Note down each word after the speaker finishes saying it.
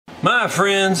My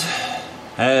friends,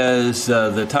 as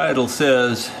the title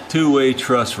says, two-way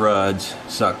truss rods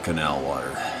suck canal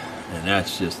water. And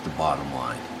that's just the bottom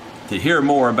line. To hear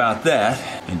more about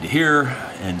that, and to hear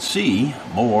and see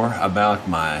more about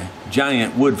my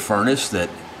giant wood furnace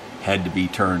that had to be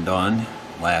turned on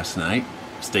last night,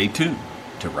 stay tuned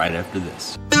to right after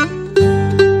this.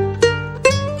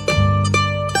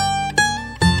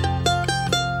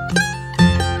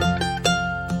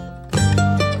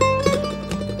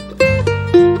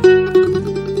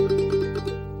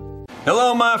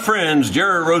 Hello my friends,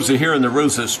 Jared Rosa here in the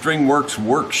Rosa Stringworks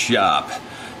workshop.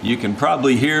 You can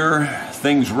probably hear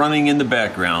things running in the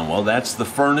background. Well, that's the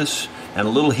furnace and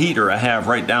a little heater I have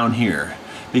right down here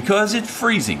because it's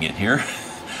freezing in here.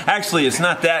 Actually, it's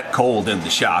not that cold in the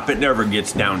shop. It never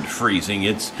gets down to freezing.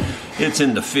 It's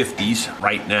in the 50s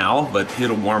right now, but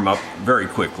it'll warm up very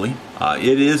quickly.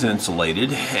 It is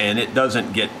insulated and it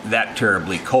doesn't get that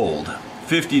terribly cold.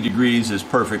 50 degrees is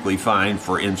perfectly fine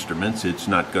for instruments. It's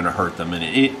not going to hurt them in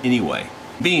any way.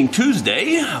 Being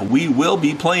Tuesday, we will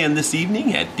be playing this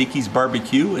evening at Dickey's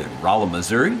Barbecue in Rolla,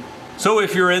 Missouri. So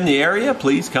if you're in the area,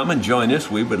 please come and join us.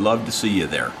 We would love to see you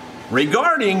there.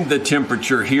 Regarding the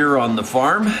temperature here on the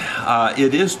farm,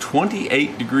 it is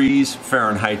 28 degrees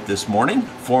Fahrenheit this morning.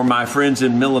 For my friends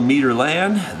in millimeter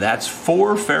land, that's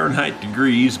 4 Fahrenheit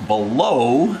degrees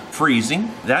below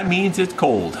freezing. That means it's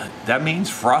cold. That means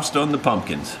frost on the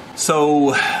pumpkins.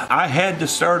 So I had to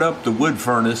start up the wood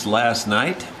furnace last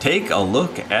night. Take a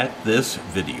look at this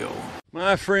video.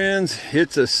 My friends,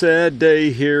 it's a sad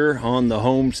day here on the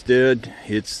homestead.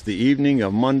 It's the evening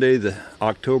of Monday, the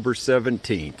October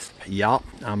 17th. Yup,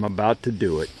 I'm about to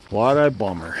do it. What a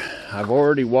bummer. I've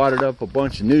already wadded up a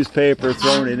bunch of newspaper,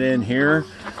 thrown it in here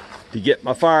to get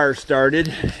my fire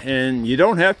started. And you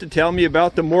don't have to tell me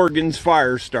about the Morgan's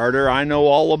fire starter. I know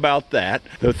all about that.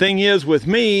 The thing is with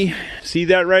me, see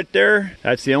that right there?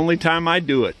 That's the only time I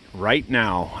do it. Right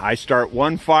now. I start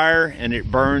one fire and it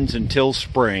burns until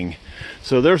spring.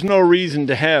 So there's no reason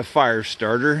to have fire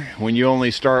starter when you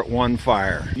only start one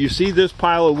fire. You see this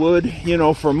pile of wood? You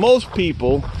know, for most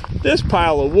people, this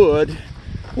pile of wood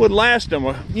would last them,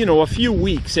 a few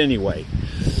weeks anyway.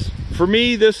 For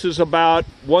me, this is about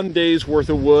 1 day's worth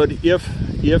of wood,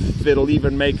 if it'll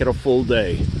even make it a full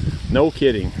day. No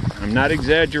kidding. I'm not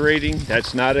exaggerating.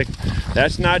 That's not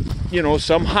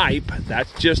some hype.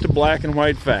 That's just a black and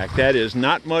white fact. That is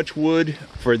not much wood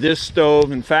for this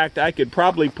stove. In fact, I could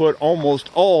probably put almost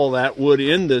all that wood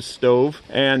in this stove.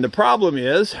 And the problem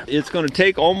is, it's going to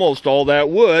take almost all that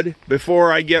wood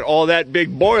before I get all that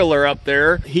big boiler up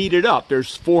there heated up.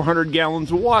 There's 400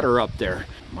 gallons of water up there.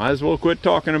 Might as well quit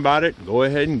talking about it. Go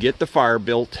ahead and get the fire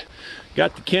built.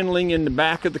 Got the kindling in the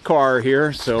back of the car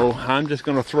here, so I'm just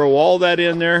going to throw all that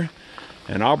in there,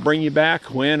 and I'll bring you back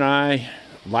when I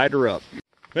light her up.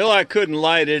 Well, I couldn't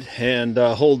light it and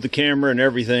hold the camera and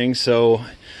everything, so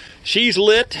she's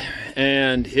lit,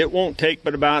 and it won't take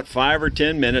but about 5 or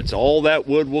 10 minutes. All that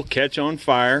wood will catch on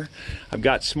fire. I've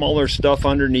got smaller stuff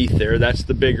underneath there. That's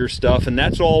the bigger stuff, and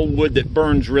that's all wood that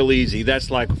burns real easy. That's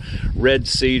like red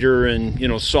cedar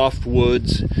and, soft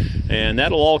woods, and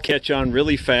that'll all catch on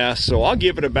really fast. So I'll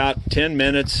give it about 10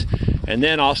 minutes, and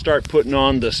then I'll start putting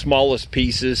on the smallest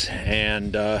pieces,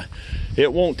 and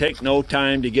it won't take no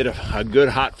time to get a good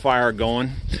hot fire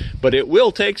going, but it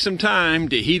will take some time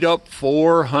to heat up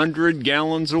 400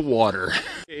 gallons of water.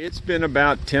 It's been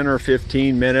about 10 or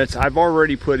 15 minutes. I've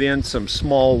already put in some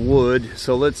small wood,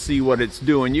 so let's see what it's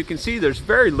doing. You can see there's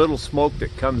very little smoke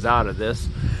that comes out of this.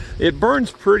 It burns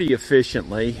pretty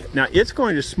efficiently. Now, it's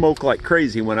going to smoke like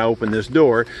crazy when I open this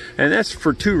door, and that's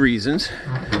for 2 reasons.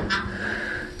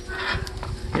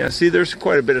 Yeah, see, there's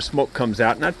quite a bit of smoke comes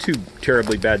out. Not too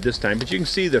terribly bad this time, but you can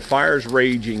see the fire's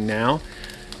raging now.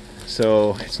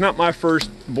 So it's not my first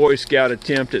Boy Scout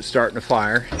attempt at starting a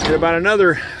fire. In about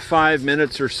another 5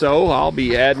 minutes or so, I'll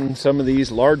be adding some of these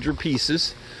larger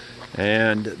pieces.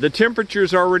 And the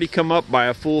temperature's already come up by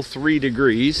a full 3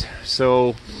 degrees.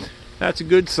 So that's a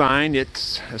good sign.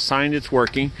 It's a sign it's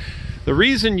working. The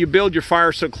reason you build your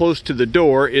fire so close to the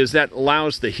door is that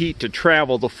allows the heat to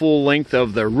travel the full length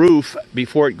of the roof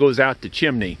before it goes out the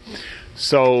chimney.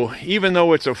 So even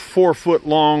though it's a 4-foot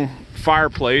long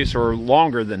fireplace, or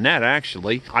longer than that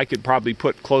actually, I could probably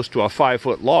put close to a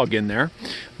 5-foot log in there.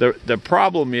 The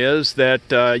problem is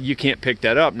that you can't pick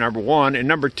that up, number one, and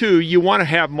number two, you want to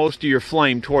have most of your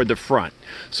flame toward the front.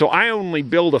 So I only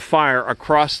build a fire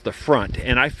across the front,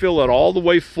 and I fill it all the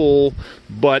way full,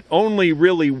 but only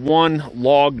really 1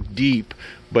 log deep,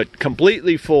 but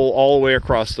completely full all the way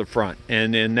across the front.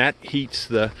 And then that heats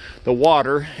the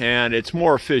water, and it's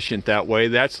more efficient that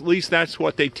way. At least that's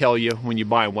what they tell you when you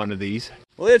buy one of these.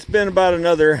 Well, it's been about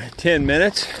another 10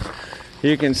 minutes.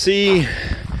 You can see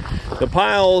the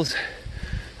pile's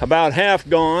about half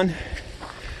gone,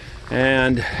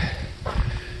 and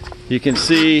you can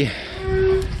see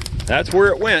that's where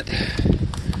it went.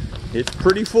 It's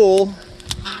pretty full.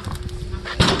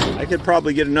 I could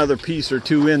probably get another piece or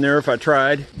two in there if I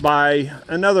tried. By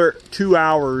another 2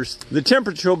 hours, the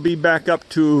temperature will be back up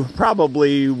to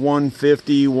probably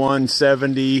 150,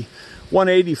 170.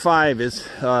 185 is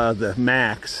the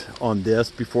max on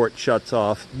this before it shuts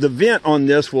off. The vent on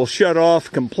this will shut off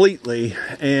completely,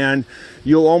 and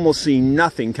you'll almost see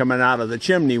nothing coming out of the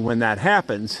chimney when that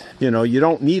happens. You know, you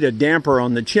don't need a damper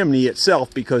on the chimney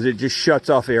itself because it just shuts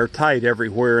off airtight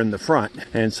everywhere in the front,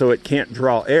 and so it can't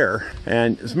draw air.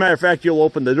 And as a matter of fact, you'll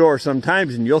open the door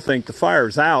sometimes and you'll think the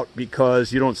fire's out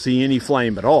because you don't see any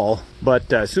flame at all.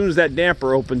 But as soon as that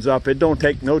damper opens up, it don't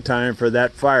take no time for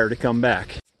that fire to come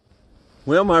back.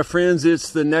 Well, my friends,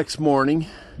 it's the next morning.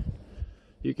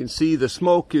 You can see the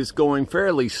smoke is going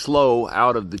fairly slow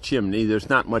out of the chimney. There's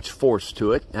not much force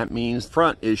to it. That means the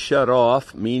front is shut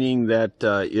off, meaning that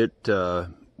it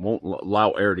won't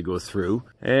allow air to go through.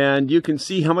 And you can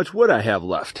see how much wood I have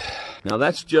left. Now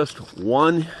that's just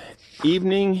one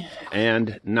evening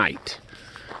and night.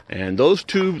 And those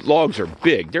two logs are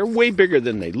big. They're way bigger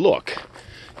than they look,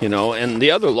 you know, and the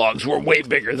other logs were way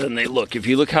bigger than they look. If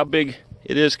you look how big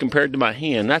it is compared to my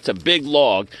hand, that's a big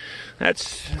log.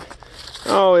 That's,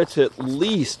 oh, it's at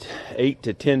least 8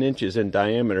 to 10 inches in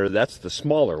diameter. That's the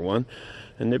smaller one.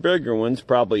 And the bigger one's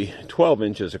probably 12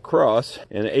 inches across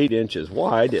and 8 inches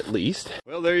wide at least.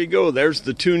 Well, there you go. There's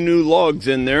the two new logs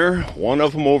in there. One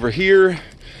of them over here,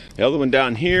 the other one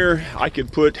down here. I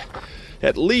could put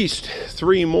at least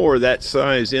 3 more that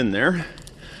size in there.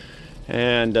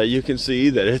 And you can see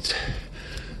that it's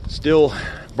still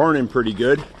burning pretty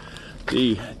good.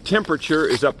 The temperature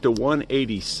is up to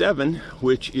 187,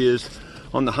 which is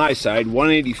on the high side.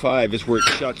 185 is where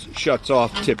it shuts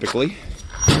off typically.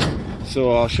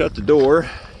 So I'll shut the door.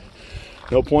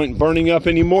 No point in burning up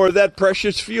any more of that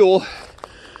precious fuel.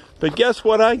 But guess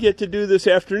what I get to do this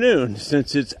afternoon,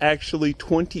 since it's actually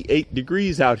 28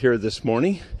 degrees out here this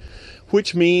morning,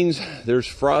 which means there's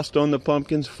frost on the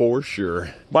pumpkins for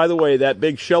sure. By the way, that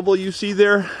big shovel you see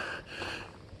there,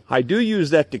 I do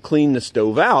use that to clean the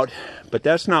stove out, but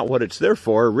that's not what it's there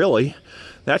for, really.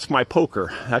 That's my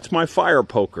poker. That's my fire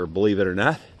poker, believe it or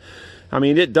not. I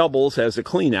mean, it doubles as a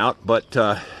clean out, but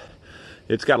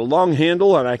it's got a long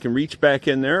handle and I can reach back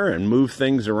in there and move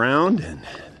things around, and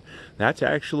that's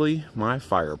actually my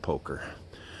fire poker.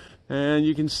 And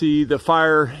you can see the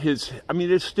fire is, I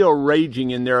mean, it's still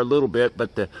raging in there a little bit,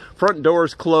 but the front door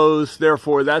is closed,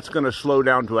 therefore that's going to slow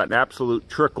down to an absolute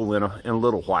trickle in a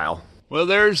little while. Well,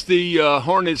 there's the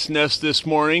hornet's nest this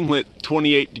morning with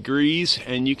 28 degrees,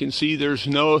 and you can see there's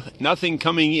nothing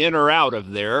coming in or out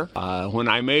of there. When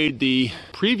I made the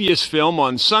previous film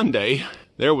on Sunday,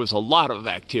 there was a lot of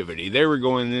activity. They were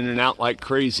going in and out like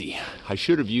crazy. I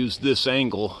should have used this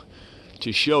angle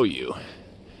to show you.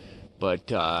 But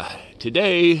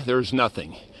today, there's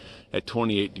nothing at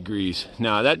 28 degrees.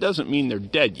 Now, that doesn't mean they're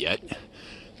dead yet.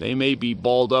 They may be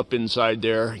balled up inside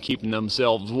there, keeping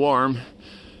themselves warm.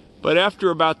 But after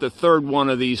about the third one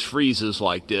of these freezes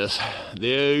like this,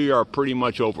 they are pretty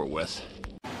much over with.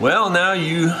 Well, now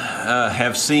you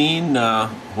have seen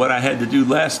what I had to do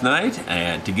last night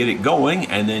and to get it going,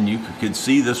 and then you could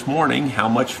see this morning how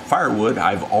much firewood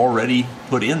I've already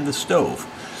put in the stove.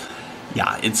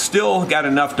 Yeah, it's still got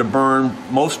enough to burn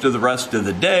most of the rest of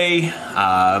the day,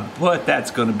 but that's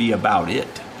going to be about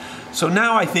it. So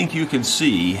now I think you can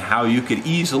see how you could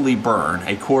easily burn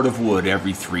a cord of wood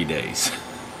every 3 days.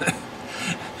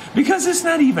 Because it's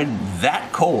not even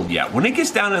that cold yet. When it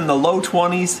gets down in the low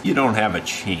 20s, you don't have a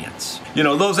chance. You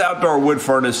know, those outdoor wood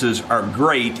furnaces are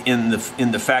great in the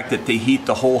fact that they heat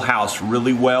the whole house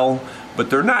really well, but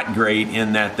they're not great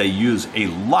in that they use a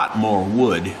lot more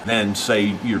wood than,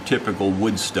 say, your typical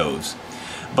wood stoves.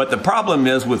 But the problem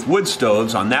is with wood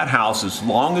stoves on that house, as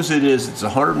long as it's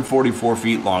 144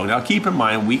 feet long. Now keep in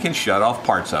mind, we can shut off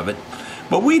parts of it,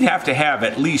 but we'd have to have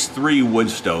at least 3 wood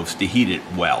stoves to heat it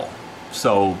well.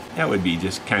 So that would be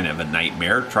just kind of a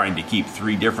nightmare trying to keep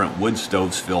 3 different wood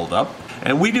stoves filled up.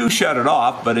 And we do shut it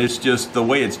off, but it's just the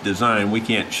way it's designed, we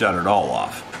can't shut it all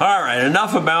off. All right,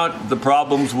 enough about the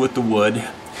problems with the wood.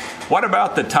 What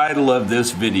about the title of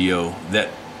this video, that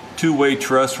 2-way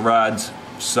truss rods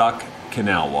suck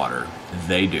canal water?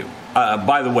 They do.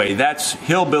 By the way, that's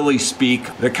hillbilly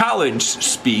speak. The college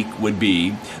speak would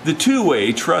be, the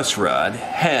 2-way truss rod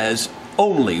has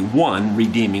only one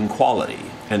redeeming quality.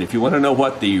 And if you want to know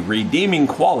what the redeeming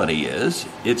quality is,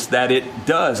 it's that it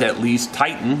does at least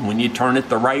tighten when you turn it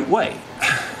the right way.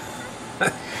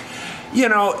 You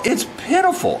know, it's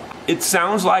pitiful. It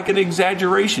sounds like an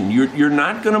exaggeration. You're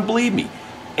not going to believe me.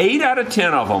 8 out of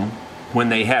 10 of them, when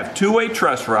they have two-way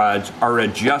truss rods, are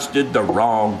adjusted the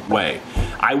wrong way.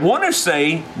 I want to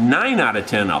say 9 out of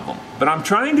 10 of them, but I'm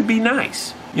trying to be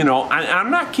nice. You know,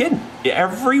 I'm not kidding.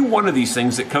 Every one of these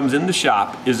things that comes in the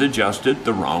shop is adjusted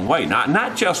the wrong way.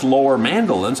 Not just lower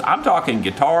mandolins. I'm talking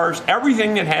guitars.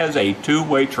 Everything that has a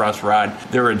two-way truss rod,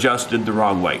 they're adjusted the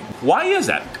wrong way. Why is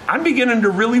that? I'm beginning to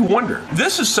really wonder.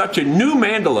 This is such a new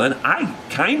mandolin. I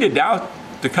kind of doubt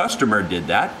the customer did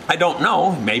that. I don't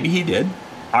know. Maybe he did.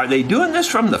 Are they doing this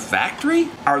from the factory?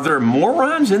 Are there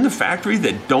morons in the factory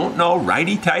that don't know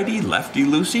righty-tighty,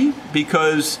 lefty-loosey?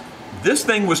 Because this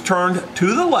thing was turned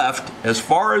to the left as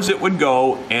far as it would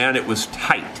go, and it was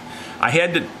tight. I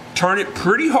had to turn it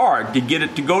pretty hard to get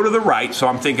it to go to the right, so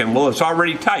I'm thinking, well, it's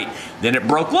already tight. Then it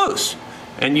broke loose.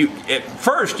 And at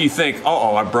first you think,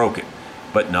 uh-oh, I broke it.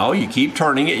 But no, you keep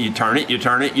turning it, you turn it, you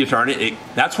turn it, you turn it.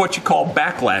 That's what you call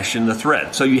backlash in the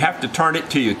thread. So you have to turn it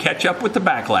till you catch up with the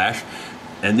backlash,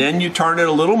 and then you turn it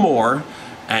a little more,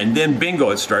 and then bingo,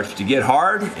 it starts to get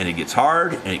hard, and it gets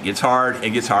hard, and it gets hard, and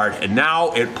it gets hard, and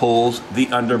now it pulls the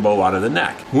underbow out of the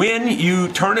neck. When you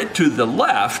turn it to the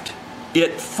left,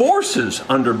 it forces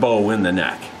underbow in the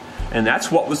neck. And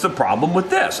that's what was the problem with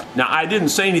this. Now, I didn't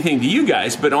say anything to you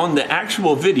guys, but on the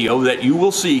actual video that you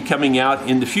will see coming out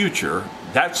in the future,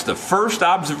 that's the first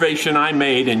observation I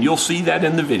made, and you'll see that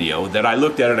in the video, that I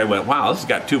looked at it and I went, wow, this has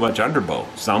got too much underbow.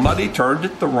 Somebody turned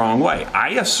it the wrong way.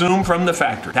 I assume from the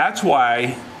factory. That's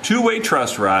why two-way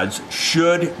truss rods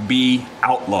should be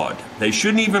outlawed. They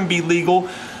shouldn't even be legal.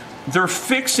 They're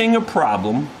fixing a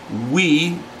problem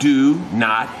we do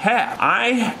not have.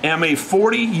 I am a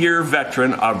 40-year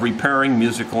veteran of repairing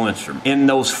musical instruments. In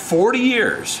those 40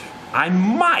 years, I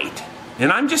might,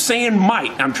 and I'm just saying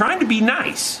might, I'm trying to be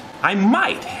nice, I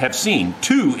might have seen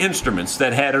 2 instruments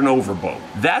that had an overbow.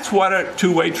 That's what a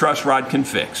two-way truss rod can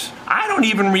fix. I don't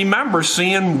even remember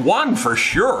seeing one for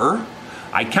sure.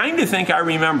 I kind of think I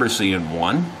remember seeing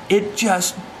one. It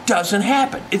just doesn't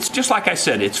happen. It's just like I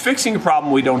said, it's fixing a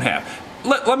problem we don't have.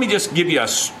 Let me just give you a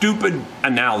stupid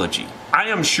analogy. I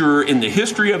am sure in the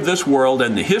history of this world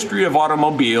and the history of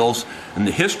automobiles and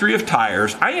the history of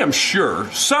tires, I am sure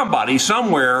somebody,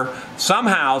 somewhere,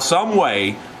 somehow, some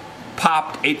way,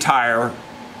 popped a tire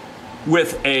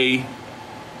with a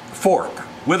fork.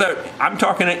 I'm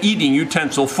talking an eating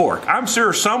utensil fork. I'm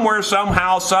sure somewhere,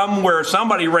 somehow, somewhere,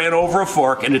 somebody ran over a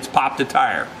fork and it's popped a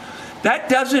tire. That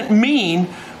doesn't mean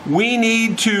we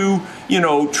need to,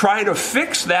 try to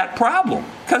fix that problem,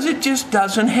 because it just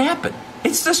doesn't happen.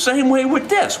 It's the same way with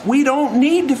this. We don't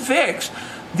need to fix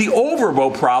the overbow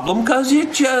problem because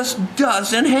it just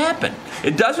doesn't happen.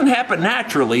 It doesn't happen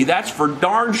naturally, that's for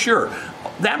darn sure.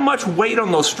 That much weight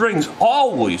on those strings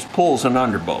always pulls an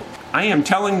underbow. I am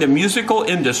telling the musical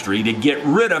industry to get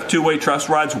rid of two-way truss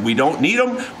rods. We don't need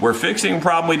them. We're fixing a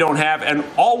problem we don't have, and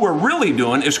all we're really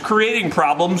doing is creating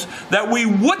problems that we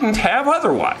wouldn't have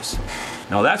otherwise.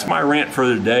 Now that's my rant for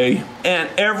the day, and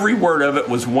every word of it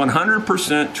was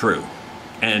 100% true.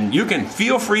 And you can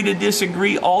feel free to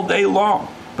disagree all day long,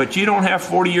 but you don't have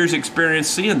 40 years experience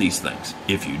seeing these things.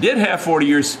 If you did have 40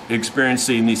 years experience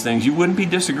seeing these things, you wouldn't be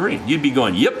disagreeing. You'd be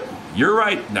going, yep, you're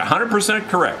right, 100%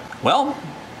 correct. Well,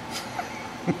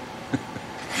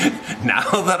 now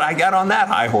that I got on that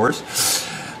high horse,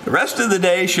 the rest of the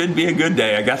day should be a good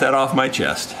day. I got that off my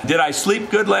chest. Did I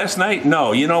sleep good last night?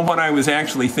 No. You know what I was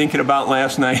actually thinking about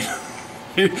last night?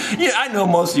 Yeah, I know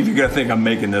most of you are going to think I'm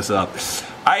making this up.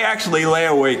 I actually lay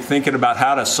awake thinking about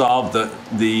how to solve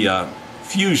the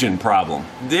fusion problem.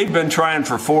 They've been trying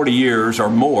for 40 years or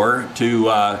more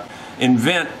to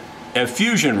invent a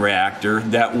fusion reactor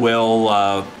that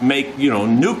will make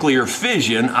nuclear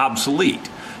fission obsolete,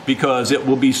 because it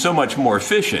will be so much more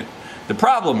efficient. The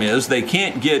problem is they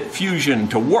can't get fusion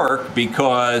to work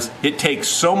because it takes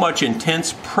so much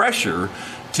intense pressure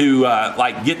to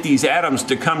get these atoms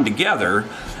to come together,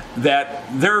 that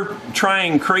they're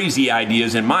trying crazy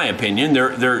ideas, in my opinion.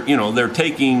 They're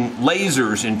taking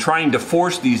lasers and trying to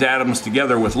force these atoms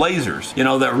together with lasers.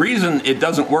 The reason it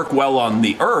doesn't work well on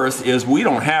the Earth is we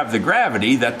don't have the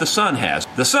gravity that the sun has.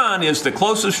 The sun is the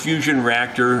closest fusion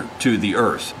reactor to the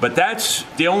Earth, but that's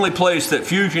the only place that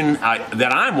fusion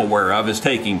that I'm aware of is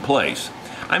taking place.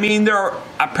 I mean, there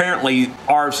apparently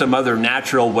are some other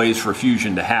natural ways for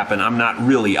fusion to happen. I'm not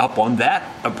really up on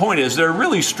that. The point is, they're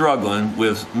really struggling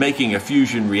with making a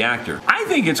fusion reactor. I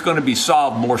think it's going to be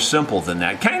solved more simple than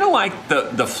that. Kind of like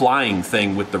the flying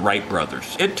thing with the Wright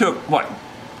brothers. It took, a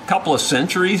couple of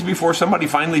centuries before somebody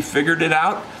finally figured it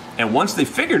out. And once they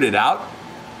figured it out,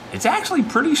 It's actually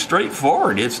pretty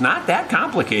straightforward. It's not that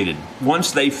complicated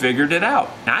once they figured it out.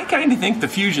 Now, I kind of think the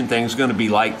fusion thing is going to be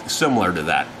like similar to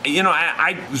that. You know,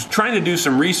 I was trying to do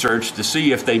some research to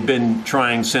see if they've been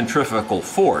trying centrifugal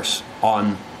force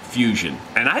on fusion,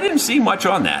 and I didn't see much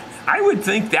on that. I would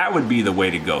think that would be the way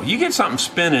to go. You get something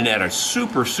spinning at a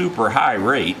super high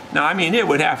rate. Now, I mean, it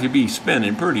would have to be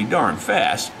spinning pretty darn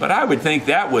fast, but I would think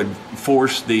that would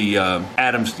force the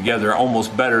atoms together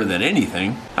almost better than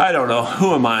anything. I don't know,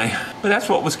 who am I? But that's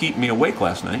what was keeping me awake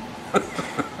last night.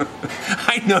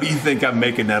 I know you think I'm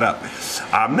making that up.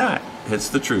 I'm not. It's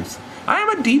the truth. I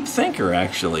am a deep thinker,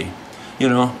 actually. You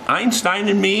know, Einstein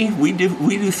and me, we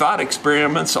do thought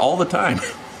experiments all the time.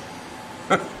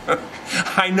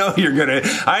 I know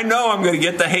I'm gonna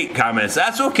get the hate comments.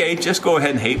 That's okay, just go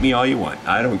ahead and hate me all you want.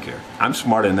 I don't care. I'm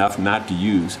smart enough not to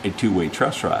use a two-way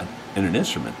truss rod in an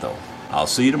instrument though. I'll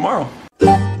see you tomorrow.